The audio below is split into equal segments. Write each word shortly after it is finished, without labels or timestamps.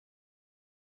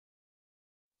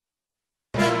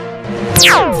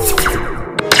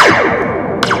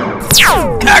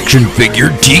Action figure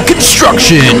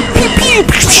deconstruction.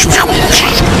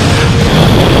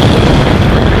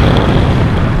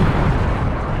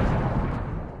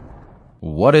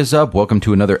 What is up? Welcome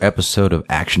to another episode of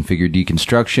Action Figure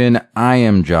Deconstruction. I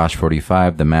am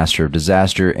Josh45, the Master of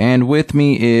Disaster, and with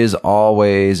me, as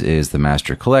always, is the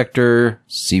Master Collector,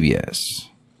 CBS.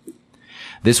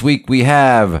 This week we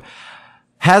have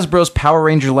Hasbro's Power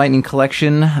Ranger Lightning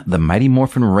Collection, the Mighty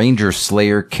Morphin Ranger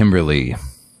Slayer, Kimberly.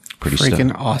 Pretty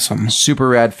freaking awesome. Super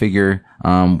rad figure.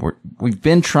 We've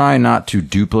been trying not to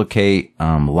duplicate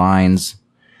lines,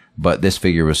 but this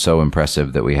figure was so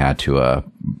impressive that we had to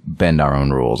bend our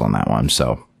own rules on that one.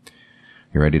 So,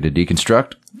 you ready to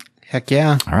deconstruct? Heck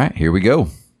yeah. All right, here we go.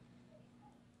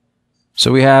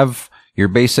 So we have your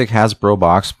basic Hasbro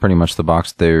box, pretty much the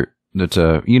box there. It's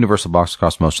a universal box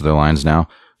across most of their lines now.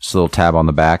 Just a little tab on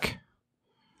the back.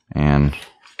 And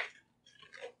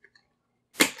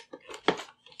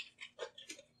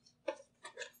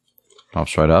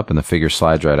pops right up and the figure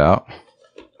slides right out.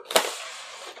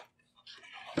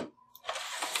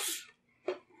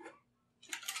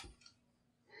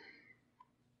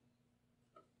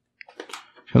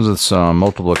 Comes with some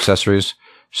multiple accessories.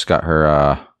 She's got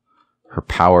her her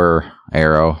power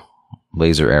arrow,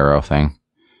 laser arrow thing.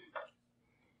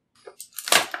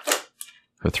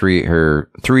 Her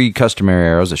three customary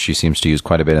arrows that she seems to use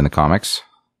quite a bit in the comics.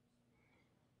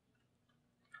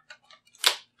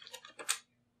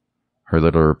 Her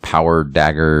little power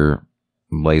dagger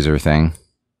laser thing.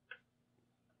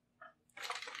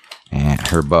 And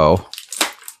her bow.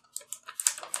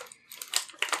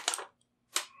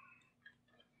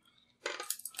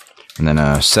 And then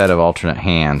a set of alternate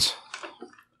hands.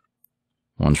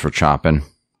 One's for chopping,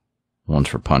 one's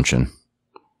for punching.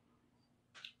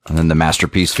 And then the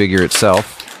masterpiece figure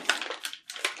itself.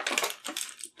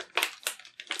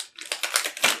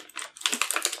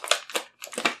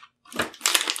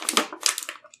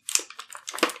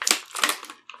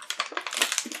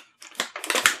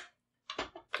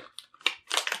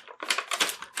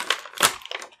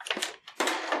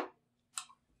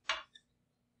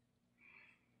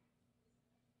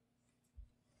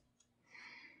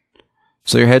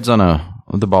 So your head's on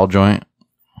the ball joint.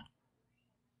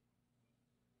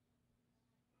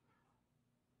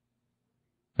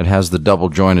 It has the double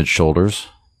jointed shoulders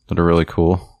that are really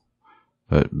cool.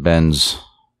 It bends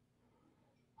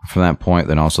from that point,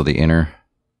 then also the inner.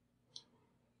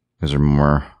 Gives her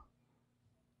more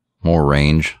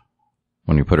range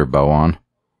when you put her bow on.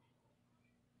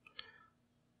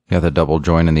 You got the double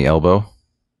joint in the elbow.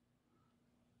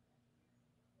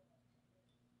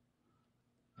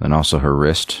 Then also her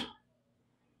wrist.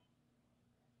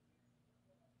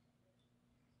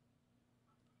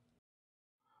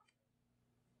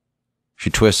 She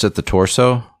twists at the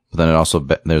torso, but then it also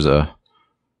there's a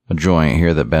joint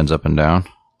here that bends up and down.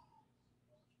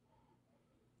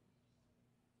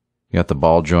 You got the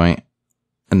ball joint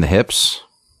in the hips.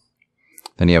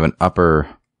 Then you have the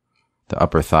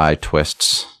upper thigh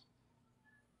twists.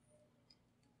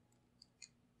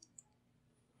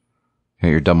 You got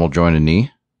your double jointed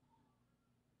knee.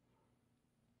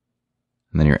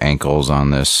 And then your ankles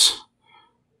on this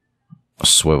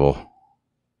swivel.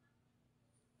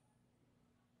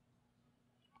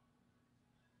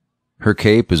 Her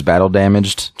cape is battle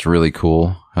damaged. It's really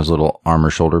cool. Has a little armor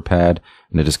shoulder pad,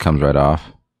 and it just comes right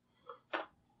off.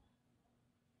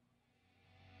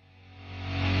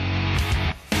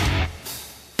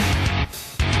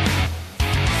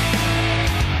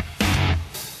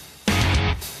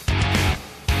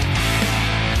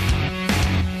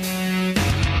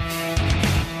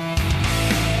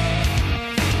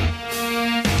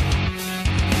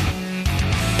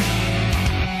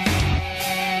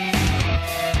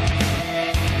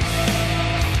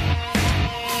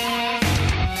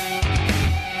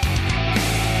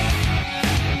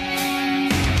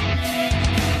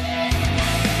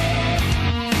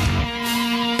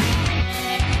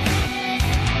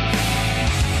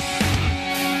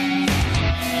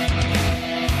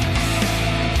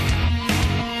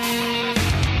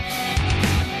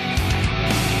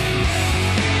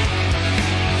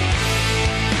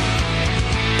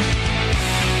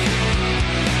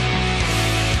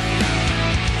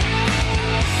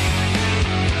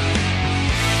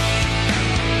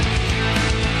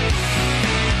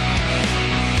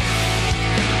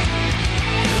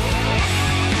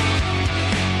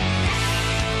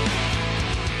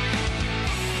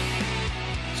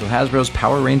 So Hasbro's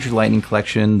Power Ranger Lightning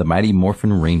Collection, the Mighty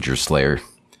Morphin Ranger Slayer.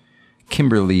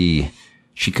 Kimberly,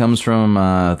 she comes from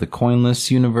the Coinless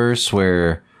universe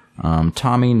where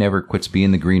Tommy never quits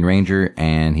being the Green Ranger,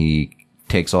 and he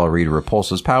takes all Rita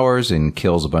Repulsa's powers and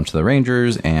kills a bunch of the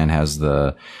Rangers and has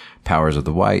the powers of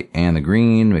the white and the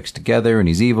green mixed together, and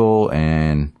he's evil,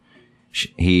 and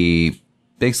he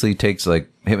basically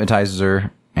hypnotizes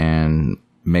her and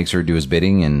makes her do his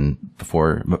bidding, and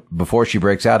before she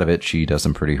breaks out of it, she does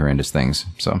some pretty horrendous things.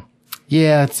 So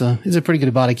yeah, it's a pretty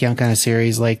good body count kind of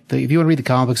series. Like if you want to read the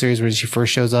comic book series where she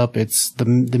first shows up, it's the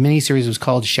mini series was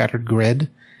called Shattered Grid,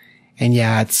 and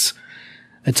yeah, it's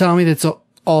a Tommy that's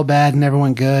all bad and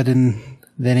everyone good, and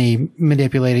then he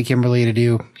manipulated Kimberly to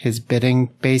do his bidding,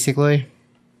 basically.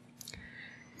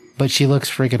 But she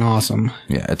looks freaking awesome.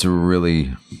 Yeah, it's a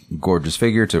really gorgeous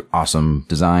figure. It's an awesome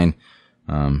design.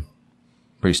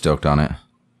 Pretty stoked on it.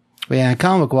 But yeah,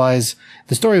 comic-wise,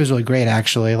 the story was really great,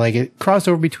 actually. Like, it crossed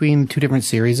over between two different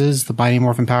series, the Mighty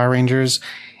Morphin Power Rangers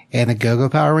and the Go-Go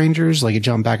Power Rangers. Like, it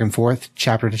jumped back and forth,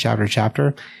 chapter to chapter to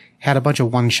chapter. Had a bunch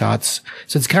of one-shots.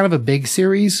 So it's kind of a big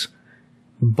series.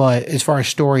 But as far as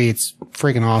story, it's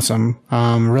freaking awesome.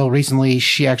 Real recently,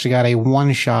 she actually got a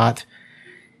one-shot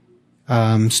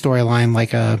storyline,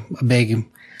 like a big,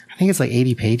 I think it's like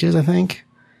 80 pages, I think.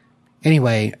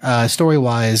 Anyway,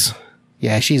 story-wise,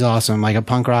 yeah, she's awesome. Like a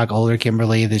punk rock older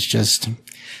Kimberly that's just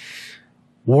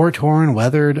war-torn,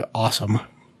 weathered, awesome.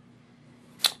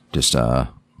 Just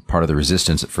part of the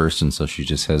resistance at first, and so she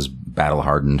just has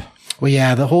battle-hardened. Well,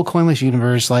 yeah, the whole coinless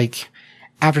universe, like,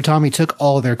 after Tommy took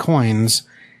all of their coins,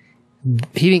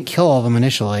 he didn't kill all of them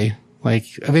initially. Like,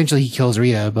 eventually he kills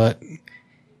Rita, but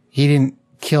he didn't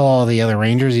kill all the other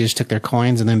Rangers. He just took their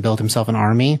coins and then built himself an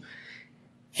army.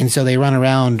 And so they run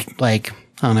around, like,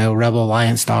 I don't know, Rebel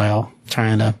Alliance style,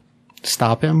 trying to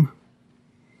stop him.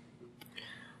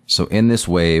 So in this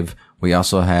wave, we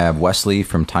also have Wesley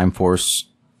from Time Force,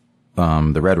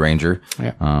 the Red Ranger,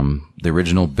 yeah. The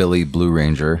original Billy Blue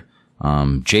Ranger,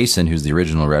 Jason, who's the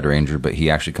original Red Ranger, but he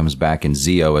actually comes back in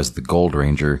Zeo as the Gold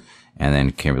Ranger, and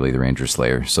then Kimberly the Ranger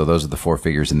Slayer. So those are the 4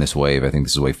 figures in this wave. I think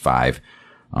this is wave 5.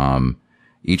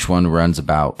 Each one runs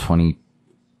about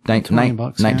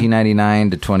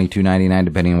 $19.99 to $22.99,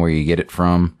 depending on where you get it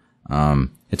from.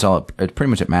 It's pretty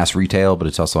much at mass retail, but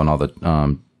it's also on all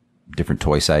the different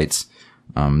toy sites.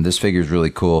 This figure is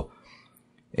really cool.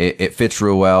 It fits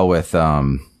real well with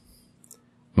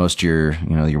most of your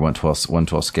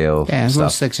 112 scale. Yeah, it's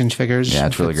stuff. 6-inch figures. Yeah,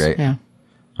 it's really great. Yeah.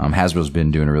 Hasbro's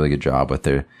been doing a really good job with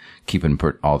their keeping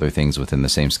all their things within the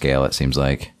same scale, it seems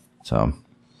like. So.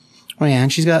 Oh yeah,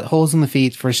 and she's got holes in the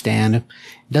feet for a stand. It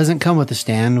doesn't come with a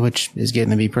stand, which is getting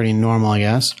to be pretty normal, I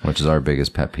guess. Which is our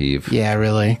biggest pet peeve. Yeah,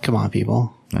 really. Come on,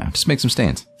 people. Yeah, just make some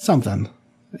stands. Something.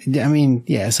 I mean,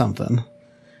 yeah, something.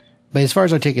 But as far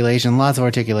as articulation, lots of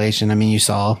articulation. I mean, you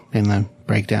saw in the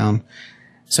breakdown.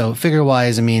 So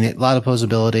figure-wise, I mean, a lot of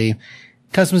posability.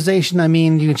 Customization, I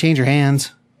mean, you can change your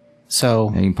hands. So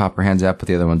and you can pop her hands out, put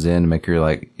the other ones in, make her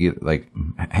like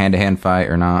hand-to-hand fight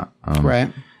or not.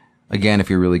 Right. Again, if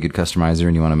you're a really good customizer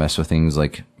and you want to mess with things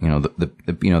like,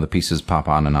 the pieces pop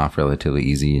on and off relatively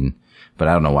easy, but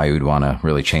I don't know why you would want to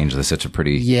really change this. It's a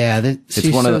pretty... Yeah,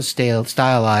 she's so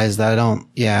stylized that I don't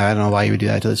know why you would do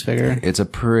that to this figure. It's a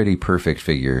pretty perfect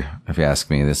figure, if you ask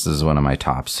me. This is one of my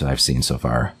tops I've seen so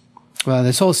far. Well,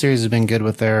 this whole series has been good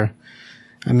with their...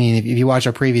 I mean, if you watch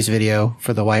our previous video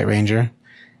for the White Ranger,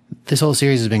 this whole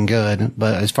series has been good,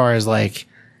 but as far as like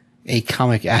a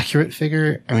comic accurate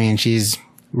figure, I mean, she's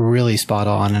really spot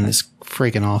on and it's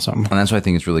freaking awesome. And that's why I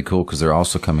think it's really cool, because they're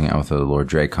also coming out with a Lord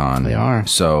Dracon. They are.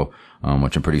 So,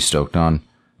 which I'm pretty stoked on.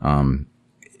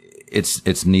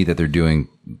 It's neat that they're doing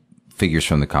figures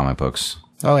from the comic books.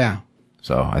 Oh yeah.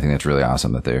 So I think that's really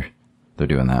awesome that they're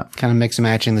doing that. Kind of mix and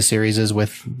matching the series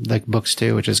with the books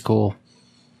too, which is cool.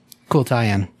 Cool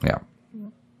tie-in. Yeah.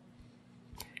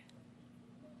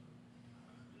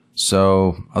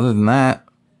 So other than that,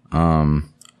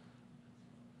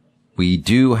 we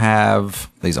do have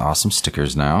these awesome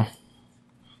stickers now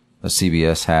that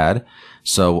CBS had.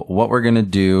 So what we're going to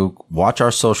do, watch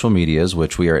our social medias,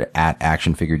 which we are at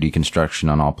Action Figure Deconstruction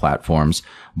on all platforms,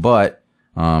 but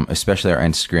especially our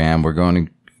Instagram, we're going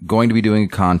to be doing a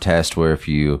contest where if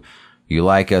you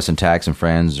like us and tag some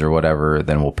friends or whatever,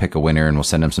 then we'll pick a winner and we'll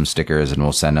send them some stickers and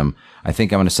we'll send them. I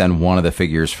think I'm going to send one of the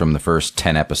figures from the first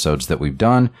 10 episodes that we've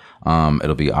done.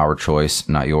 It'll be our choice,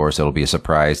 not yours. It'll be a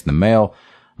surprise in the mail.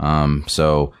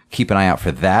 So keep an eye out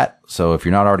for that. So if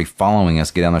you're not already following us,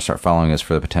 get down there, start following us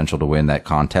for the potential to win that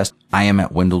contest. I am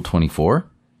at Wendell24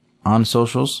 on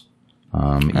socials.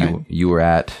 Right. You were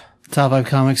at Top 5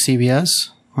 Comics CBS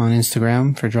on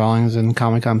Instagram for drawings and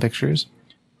Comic-Con pictures.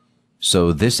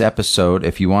 So this episode,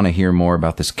 if you want to hear more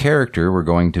about this character, we're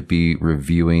going to be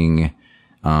reviewing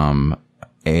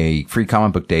a Free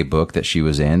Comic Book Day book that she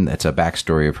was in. That's a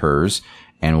backstory of hers.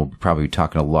 and we'll probably be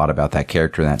talking a lot about that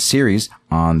character in that series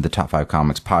on the Top 5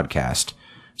 Comics podcast.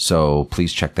 So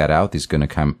please check that out. These are going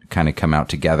to kind of come out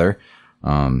together.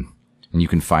 And you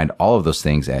can find all of those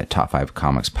things at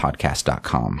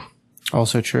top5comicspodcast.com.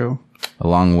 Also true.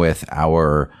 Along with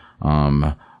our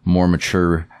more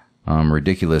mature,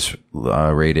 ridiculous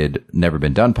rated Never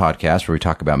Been Done podcast, where we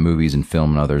talk about movies and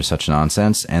film and other such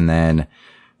nonsense. And then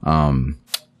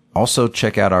also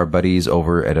check out our buddies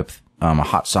over at a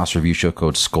hot sauce review show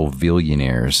called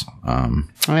Scovillionaires. Oh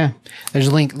yeah, there's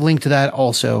a link to that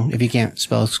also. If you can't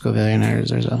spell Scovillionaires,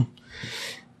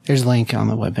 there's a link on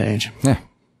the webpage. Yeah.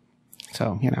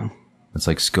 So it's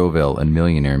like Scoville and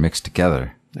Millionaire mixed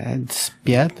together. That's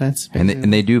and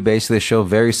they do basically a show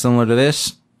very similar to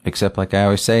this, except like I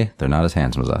always say, they're not as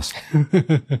handsome as us.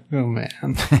 Oh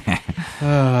man.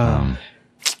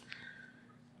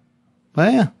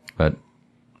 Well, yeah. But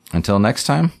until next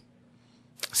time.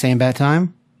 Same bat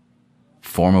time.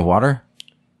 Form of water.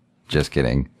 Just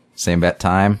kidding. Same bat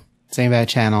time. Same bat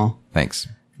channel. Thanks.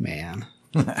 Man.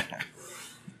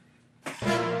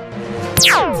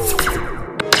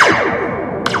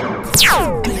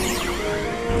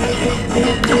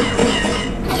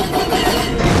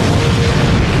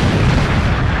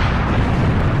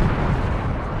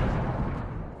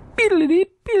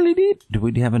 Did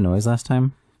we have a noise last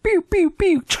time? Pew, pew,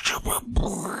 pew.